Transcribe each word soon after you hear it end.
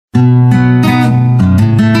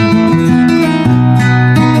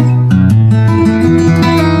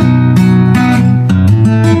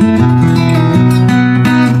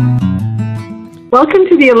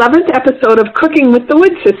the 11th episode of Cooking with the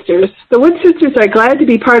Wood Sisters. The Wood Sisters are glad to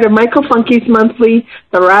be part of Michael Funky's monthly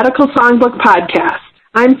The Radical Songbook podcast.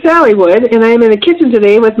 I'm Sally Wood, and I am in the kitchen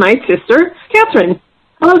today with my sister, Catherine.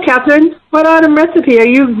 Hello, Catherine. What autumn recipe are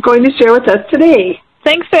you going to share with us today?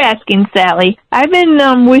 Thanks for asking, Sally. I've been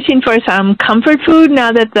wishing for some comfort food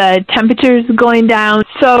now that the temperature is going down,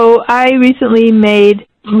 so I recently made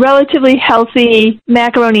relatively healthy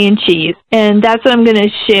macaroni and cheese, and that's what I'm going to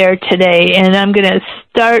share today. And I'm going to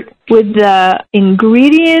start with the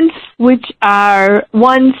ingredients, which are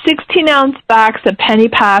one 16-ounce box of penny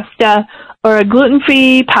pasta or a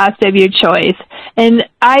gluten-free pasta of your choice. And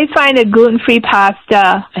I find a gluten-free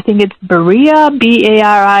pasta, I think it's Barilla,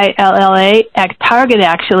 B-A-R-I-L-L-A, at Target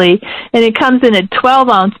actually, and it comes in a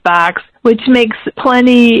 12-ounce box, which makes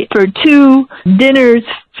plenty for 2 dinners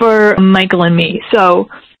for Michael and me. So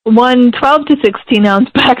one 12 to 16-ounce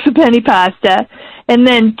box of penny pasta, and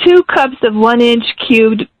then 2 cups of 1-inch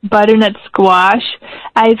cubed butternut squash.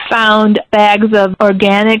 I found bags of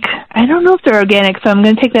organic, I don't know if they're organic, so I'm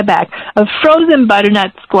going to take that back, of frozen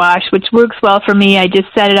butternut squash, which works well for me. I just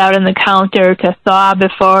set it out on the counter to thaw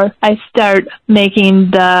before I start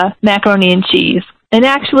making the macaroni and cheese. And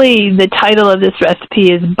actually, the title of this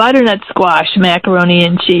recipe is Butternut Squash Macaroni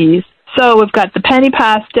and Cheese. So we've got the penny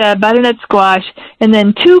pasta, butternut squash, and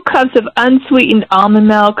then 2 cups of unsweetened almond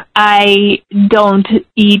milk. I don't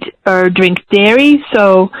eat or drink dairy,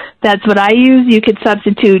 so that's what I use. You could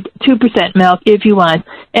substitute 2% milk if you want.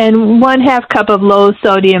 And 1/2 cup of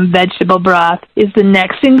low-sodium vegetable broth is the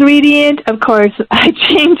next ingredient. Of course, I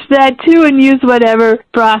change that too and use whatever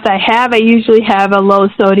broth I have. I usually have a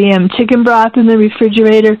low-sodium chicken broth in the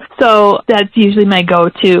refrigerator, so that's usually my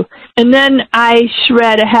go-to. And then I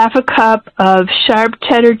shred a 1/2 cup of sharp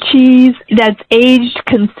cheddar cheese that's aged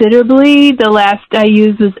considerably. The last I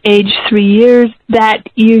used was aged 3 years. That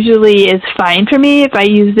usually is fine for me if I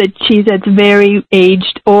use a cheese that's very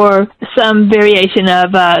aged or some variation of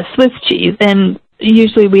Swiss cheese. And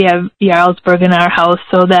usually we have Jarlsberg in our house,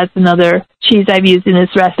 so that's another cheese I've used in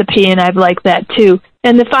this recipe, and I've liked that too.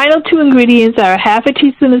 And the final 2 ingredients are 1/2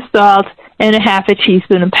 teaspoon of salt and 1/2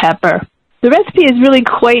 teaspoon of pepper. The recipe is really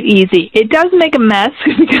quite easy. It does make a mess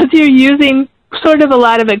because you're using sort of a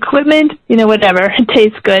lot of equipment, whatever. It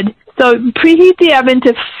tastes good. So preheat the oven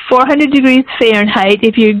to 400 degrees Fahrenheit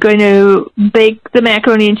if you're going to bake the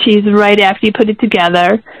macaroni and cheese right after you put it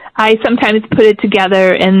together. I sometimes put it together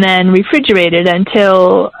and then refrigerate it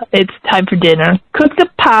until it's time for dinner. Cook the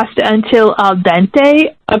pasta until al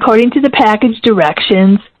dente according to the package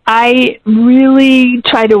directions. I really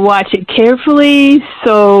try to watch it carefully,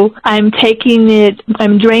 so I'm draining it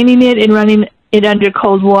and running it under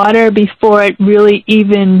cold water before it really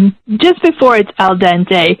just before it's al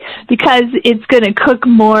dente, because it's going to cook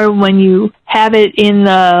more when you have it in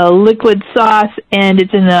the liquid sauce and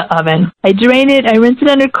it's in the oven. I drain it, I rinse it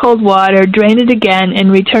under cold water, drain it again,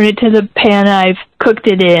 and return it to the pan I've cooked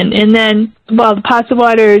it in. And then while the pasta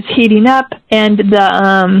water is heating up and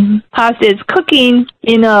the pasta is cooking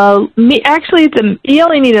you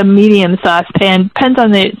only need a medium saucepan. Depends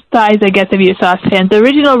on the size, I guess, of your saucepan. The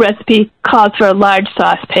original recipe calls for a large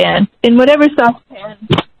saucepan. In whatever saucepan...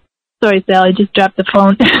 Sorry, Sally, just dropped the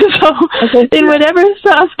phone. In whatever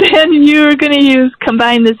saucepan you're going to use,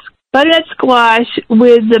 combine this butternut squash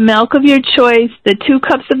with the milk of your choice, the 2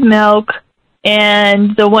 cups of milk,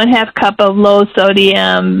 and the 1/2 cup of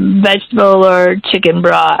low-sodium vegetable or chicken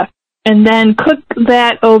broth. And then cook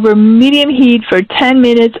that over medium heat for 10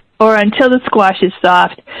 minutes or until the squash is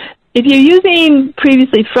soft. If you're using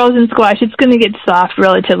previously frozen squash, it's going to get soft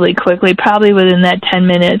relatively quickly, probably within that 10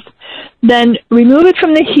 minutes. Then remove it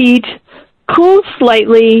from the heat, cool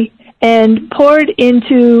slightly, and pour it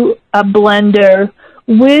into a blender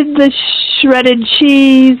with the shredded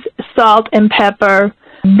cheese, salt, and pepper.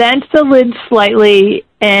 Vent the lid slightly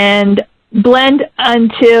and blend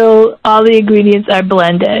until all the ingredients are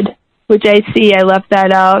blended, which I see I left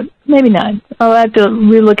that out. Maybe not. I'll have to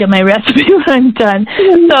relook at my recipe when I'm done.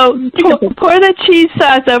 So pour the cheese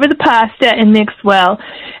sauce over the pasta and mix well.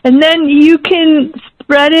 And then you can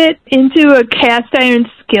spread it into a cast iron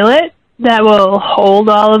skillet that will hold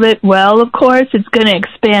all of it well, of course. It's going to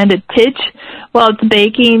expand a titch while it's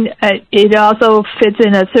baking. It also fits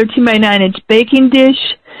in a 13 by 9 inch baking dish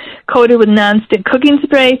coated with nonstick cooking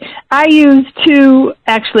spray. I use 2,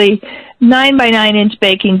 actually, 9 by 9 inch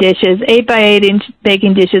baking dishes. 8 by 8 inch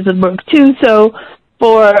baking dishes would work too. So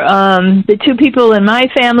for the 2 people in my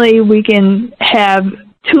family, we can have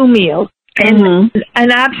 2 meals. And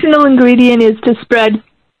an optional ingredient is to spread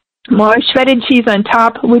more shredded cheese on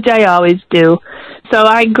top, which I always do. So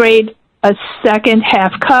I grate a second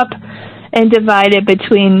 1/2 cup and divide it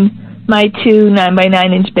between my 2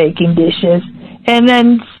 9x9-inch baking dishes. And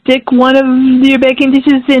then stick one of your baking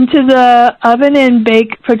dishes into the oven and bake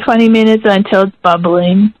for 20 minutes until it's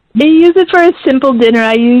bubbling. You use it for a simple dinner.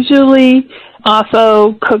 I usually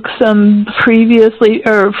also cook some previously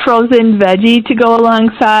or frozen veggie to go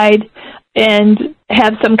alongside and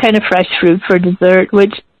have some kind of fresh fruit for dessert,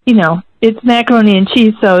 which, it's macaroni and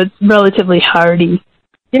cheese, so it's relatively hearty.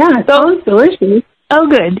 Yeah, it sounds delicious. Oh,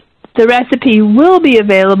 good. The recipe will be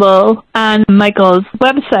available on Michael's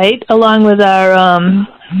website along with our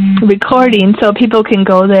recording, so people can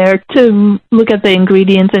go there to look at the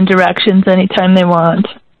ingredients and directions anytime they want.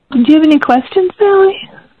 Do you have any questions, Sally?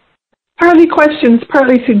 Partly questions,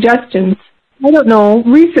 partly suggestions. I don't know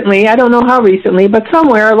how recently, but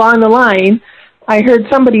somewhere along the line, I heard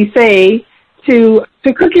somebody say to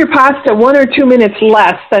cook your pasta 1 or 2 minutes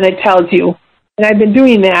less than it tells you. And I've been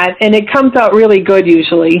doing that, and it comes out really good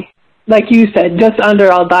usually. Like you said, just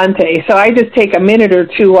under al dente. So I just take a minute or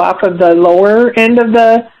two off of the lower end of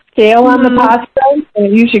the scale on the pasta, and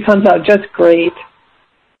it usually comes out just great.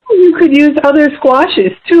 You could use other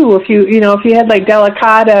squashes too, if you had like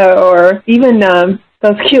delicata or even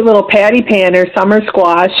those cute little patty pan or summer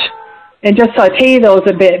squash, and just saute those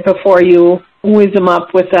a bit before you whiz them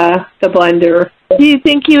up with the blender. Do you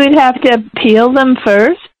think you would have to peel them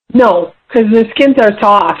first? No, because the skins are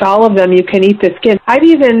soft. All of them, you can eat the skin. I've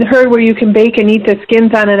even heard where you can bake and eat the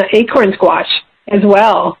skins on an acorn squash as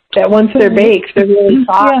well. That once they're baked, they're really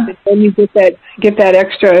soft, and then you get that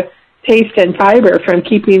extra taste and fiber from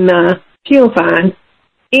keeping the peels on.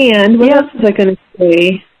 And what else was I going to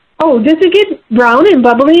say? Oh, does it get brown and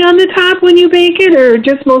bubbly on the top when you bake it, or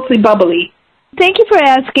just mostly bubbly? Thank you for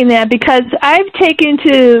asking that, because I've taken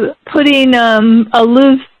to putting a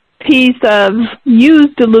loose piece of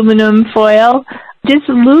used aluminum foil just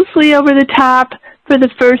loosely over the top for the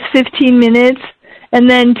first 15 minutes, and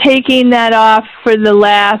then taking that off for the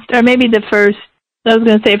last, or maybe the first, I was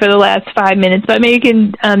going to say for the last 5 minutes, but maybe you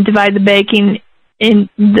can divide the baking in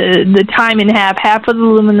the time in half with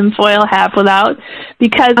aluminum foil, half without,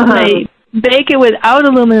 because when I bake it without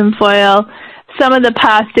aluminum foil, some of the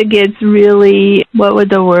pasta gets really, what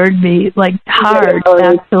would the word be, like hard,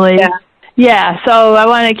 actually. Yeah, so I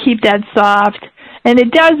want to keep that soft. And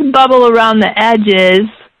it does bubble around the edges,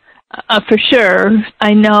 for sure,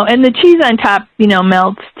 I know. And the cheese on top,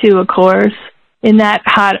 melts too, of course, in that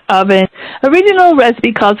hot oven. Original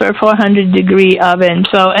recipe calls for a 400-degree oven.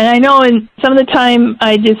 And I know in some of the time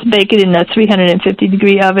I just bake it in a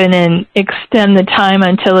 350-degree oven and extend the time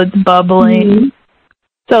until it's bubbling.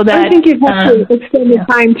 So that, I think you have to extend the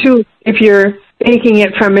time, too, if you're baking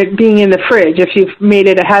it from it being in the fridge, if you've made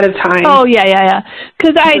it ahead of time. Oh, yeah.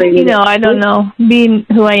 Because I don't know, being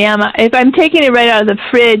who I am, if I'm taking it right out of the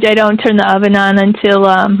fridge, I don't turn the oven on until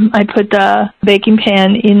I put the baking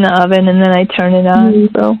pan in the oven, and then I turn it on.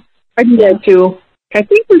 So I do that, too. I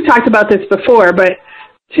think we've talked about this before, but,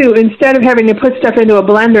 too, instead of having to put stuff into a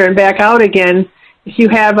blender and back out again, if you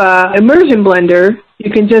have an immersion blender,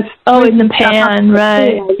 you can just... Oh, in the pan,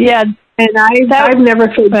 right. Yeah. And I've never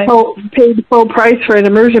paid full price for an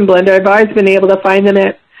immersion blender. I've always been able to find them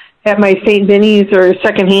at my St. Vinny's or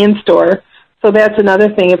secondhand store. So that's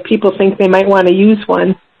another thing. If people think they might want to use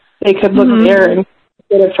one, they could look there and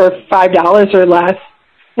get it for $5 or less.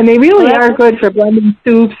 And they really are good for blending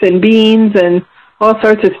soups and beans and all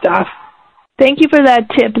sorts of stuff. Thank you for that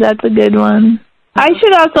tip. That's a good one. I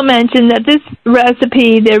should also mention that this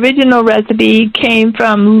recipe, the original recipe, came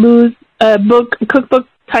from a cookbook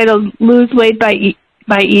titled Lose Weight by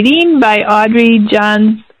Eating by Audrey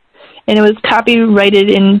Johns, and it was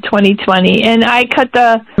copyrighted in 2020. And I cut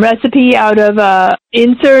the recipe out of an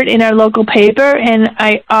insert in our local paper, and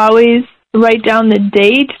I always write down the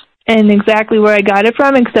date and exactly where I got it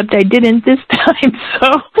from, except I didn't this time,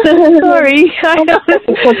 so sorry.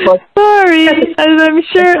 Sorry. I'm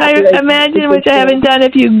sure, I imagine, which I haven't done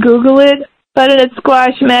if you Google it, butternut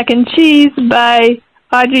squash mac and cheese by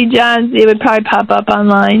Audrey Johns, it would probably pop up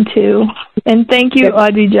online, too. And thank you,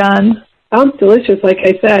 Audrey Johns. Sounds delicious, like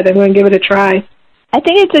I said. I'm going to give it a try. I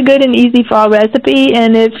think it's a good and easy fall recipe,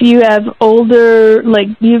 and if you have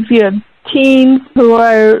if you have teens who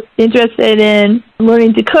are interested in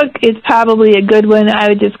learning to cook, it's probably a good one. I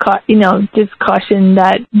would just caution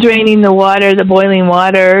that draining the boiling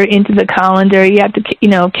water into the colander, you have to,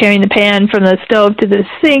 carrying the pan from the stove to the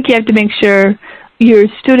sink, you have to make sure your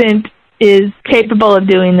student is capable of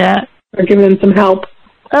doing that. Or giving them some help.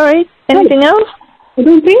 All right. Anything else? I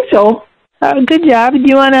don't think so. Good job. Do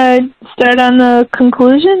you want to start on the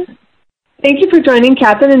conclusion? Thank you for joining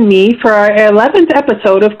Catherine and me for our 11th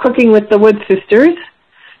episode of Cooking with the Wood Sisters.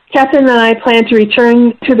 Catherine and I plan to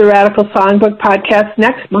return to the Radical Songbook podcast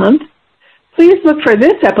next month. Please look for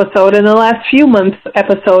this episode and the last few months'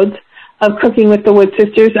 episodes of Cooking with the Wood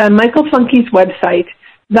Sisters on Michael Funke's website,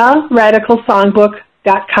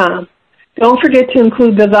 theradicalsongbook.com. Don't forget to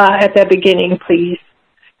include the at the beginning, please.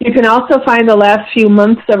 You can also find the last few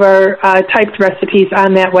months of our typed recipes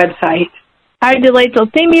on that website. Our delightful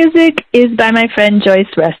theme music is by my friend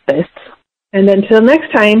Joyce Restis. And until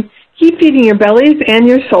next time, keep feeding your bellies and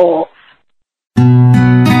your souls.